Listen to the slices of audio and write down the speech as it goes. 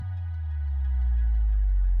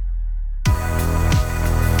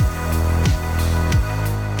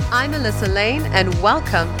I'm Alyssa Lane, and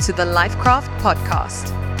welcome to the Lifecraft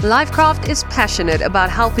podcast. Lifecraft is passionate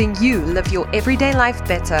about helping you live your everyday life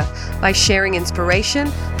better by sharing inspiration,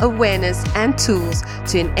 awareness, and tools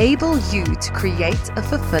to enable you to create a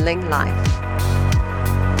fulfilling life.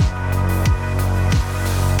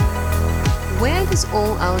 Where does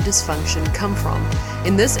all our dysfunction come from?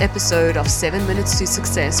 In this episode of 7 Minutes to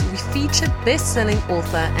Success, we feature best-selling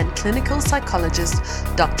author and clinical psychologist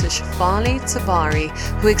Dr. Shefali Tsabary,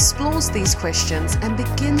 who explores these questions and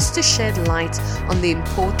begins to shed light on the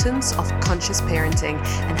importance of conscious parenting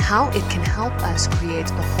and how it can help us create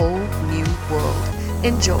a whole new world.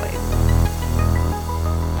 Enjoy.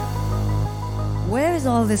 Where is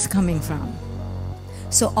all this coming from?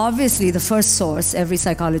 So obviously the first source every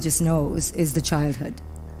psychologist knows is the childhood.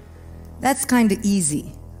 That's kind of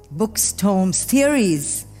easy. Books, tomes,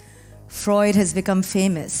 theories. Freud has become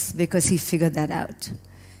famous because he figured that out.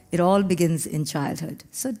 It all begins in childhood.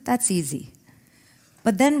 So that's easy.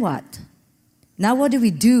 But then what? Now what do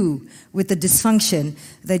we do with the dysfunction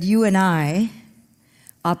that you and I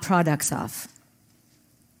are products of?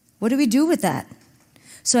 What do we do with that?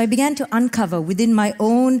 So I began to uncover within my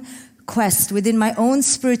own quest, within my own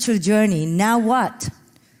spiritual journey, now what?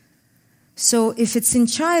 So if it's in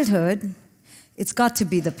childhood, it's got to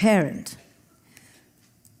be the parent.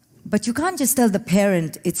 But you can't just tell the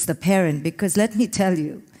parent it's the parent, because let me tell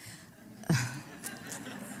you,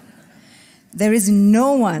 there is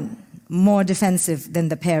no one more defensive than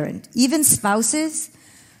the parent. Even spouses,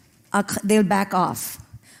 they'll back off.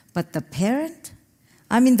 But the parent,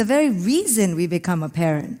 the very reason we become a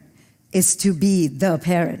parent is to be the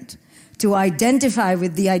parent, to identify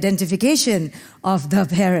with the identification of the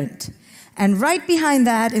parent. And right behind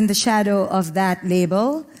that, in the shadow of that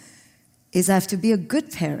label, is I have to be a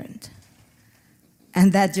good parent.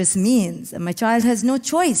 And that just means that my child has no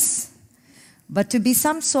choice but to be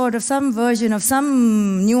some version of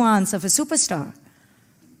some nuance of a superstar.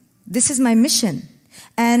 This is my mission.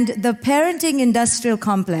 And the parenting industrial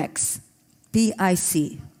complex,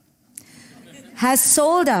 PIC, has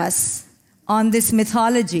sold us on this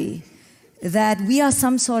mythology that we are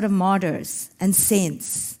some sort of martyrs and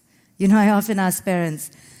saints. You know, I often ask parents,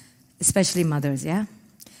 especially mothers, yeah?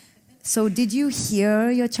 So did you hear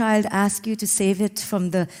your child ask you to save it from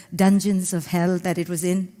the dungeons of hell that it was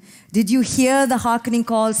in? Did you hear the hearkening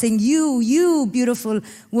call saying, you beautiful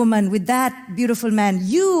woman with that beautiful man,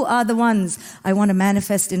 you are the ones I want to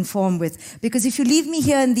manifest in form with. Because if you leave me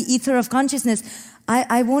here in the ether of consciousness,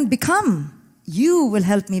 I won't become. You will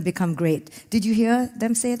help me become great. Did you hear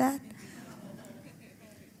them say that?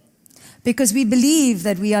 Because we believe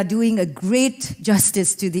that we are doing a great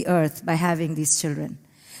justice to the earth by having these children.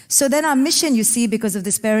 So then our mission, you see, because of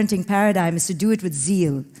this parenting paradigm, is to do it with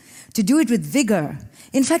zeal, to do it with vigor.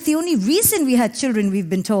 In fact, the only reason we had children,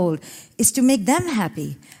 we've been told, is to make them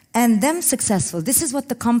happy and them successful. This is what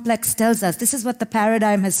the complex tells us. This is what the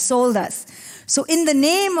paradigm has sold us. So in the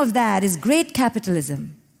name of that is great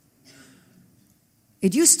capitalism.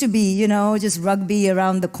 It used to be, just rugby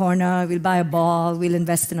around the corner. We'll buy a ball. We'll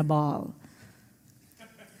invest in a ball.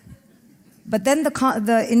 But then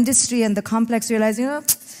the industry and the complex realized,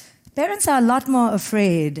 parents are a lot more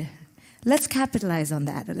afraid. Let's capitalize on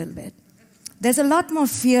that a little bit. There's a lot more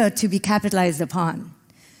fear to be capitalized upon,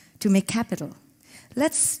 to make capital.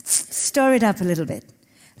 Let's stir it up a little bit.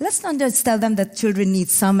 Let's not just tell them that children need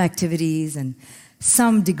some activities and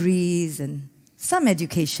some degrees and some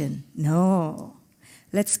education. No.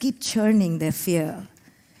 Let's keep churning their fear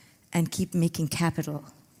and keep making capital.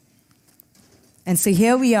 And so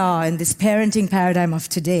here we are in this parenting paradigm of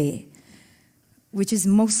today, which is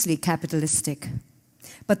mostly capitalistic.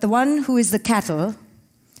 But the one who is the cattle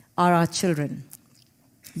are our children.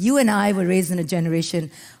 You and I were raised in a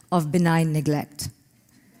generation of benign neglect.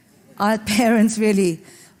 Our parents really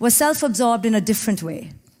were self-absorbed in a different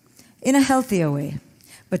way, in a healthier way.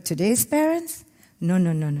 But today's parents, no.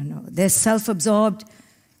 They're self-absorbed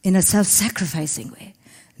in a self-sacrificing way.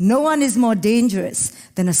 No one is more dangerous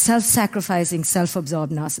than a self-sacrificing,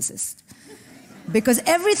 self-absorbed narcissist. Because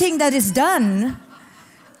everything that is done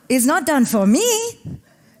is not done for me,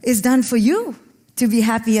 is done for you to be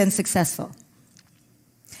happy and successful.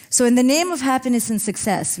 So in the name of happiness and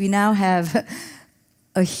success, we now have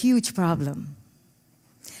a huge problem.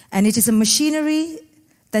 And it is a machinery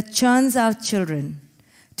that churns out children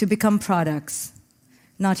to become products,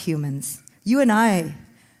 not humans. You and I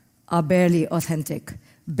are barely authentic,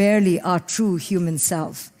 barely our true human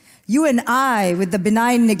self. You and I, with the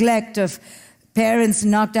benign neglect of parents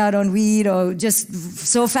knocked out on weed or just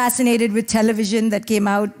so fascinated with television that came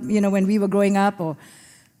out, when we were growing up, or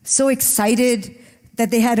so excited that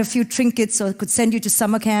they had a few trinkets or could send you to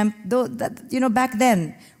summer camp. Though back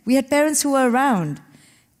then, we had parents who were around,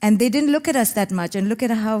 and they didn't look at us that much, and look at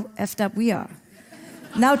how effed up we are.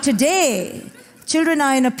 Now today, children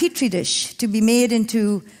are in a petri dish to be made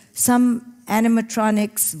into some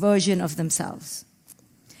animatronics version of themselves.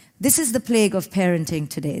 This is the plague of parenting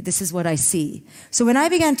today. This is what I see. So when I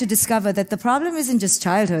began to discover that the problem isn't just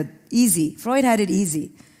childhood, easy. Freud had it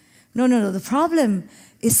easy. No. The problem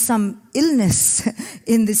is some illness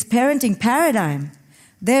in this parenting paradigm.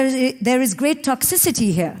 There is great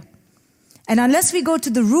toxicity here. And unless we go to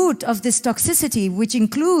the root of this toxicity, which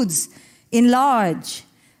includes, in large,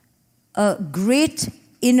 a great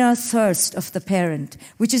inner thirst of the parent,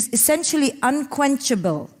 which is essentially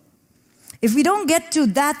unquenchable. If we don't get to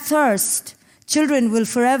that thirst, children will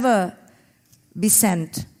forever be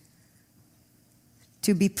sent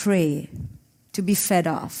to be prey, to be fed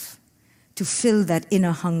off, to fill that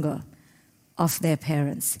inner hunger of their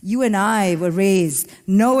parents. You and I were raised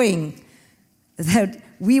knowing that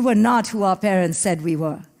we were not who our parents said we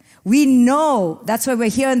were. We know, that's why we're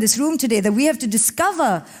here in this room today, that we have to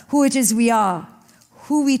discover who it is we are,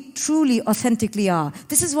 who we truly, authentically are.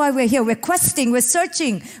 This is why we're here. We're questing, we're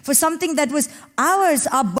searching for something that was ours,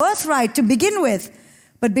 our birthright to begin with.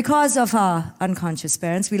 But because of our unconscious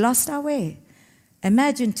parents, we lost our way.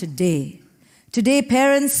 Imagine today. Today,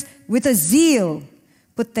 parents with a zeal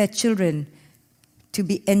put their children to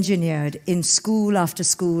be engineered in school after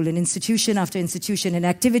school, in institution after institution, in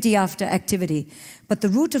activity after activity. But the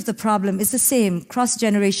root of the problem is the same, cross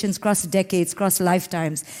generations, cross decades, cross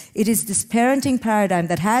lifetimes. It is this parenting paradigm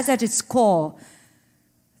that has at its core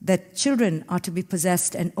that children are to be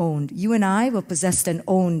possessed and owned. You and I were possessed and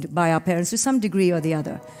owned by our parents to some degree or the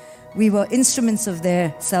other. We were instruments of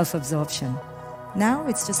their self-absorption. Now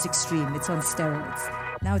it's just extreme, it's on steroids.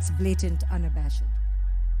 Now it's blatant, unabashed.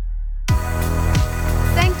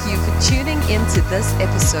 Thank you for tuning in to this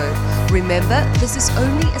episode. Remember, this is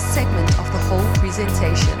only a segment of the whole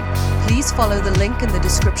presentation. Please follow the link in the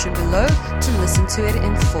description below to listen to it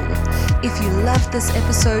in full. If you loved this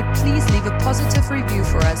episode, please leave a positive review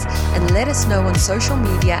for us and let us know on social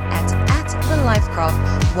media at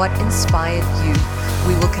 @TheLifeCraft what inspired you.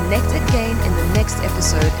 We will connect again in the next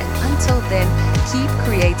episode, and until then, keep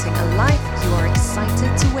creating a life you are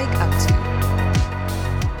excited to wake up to.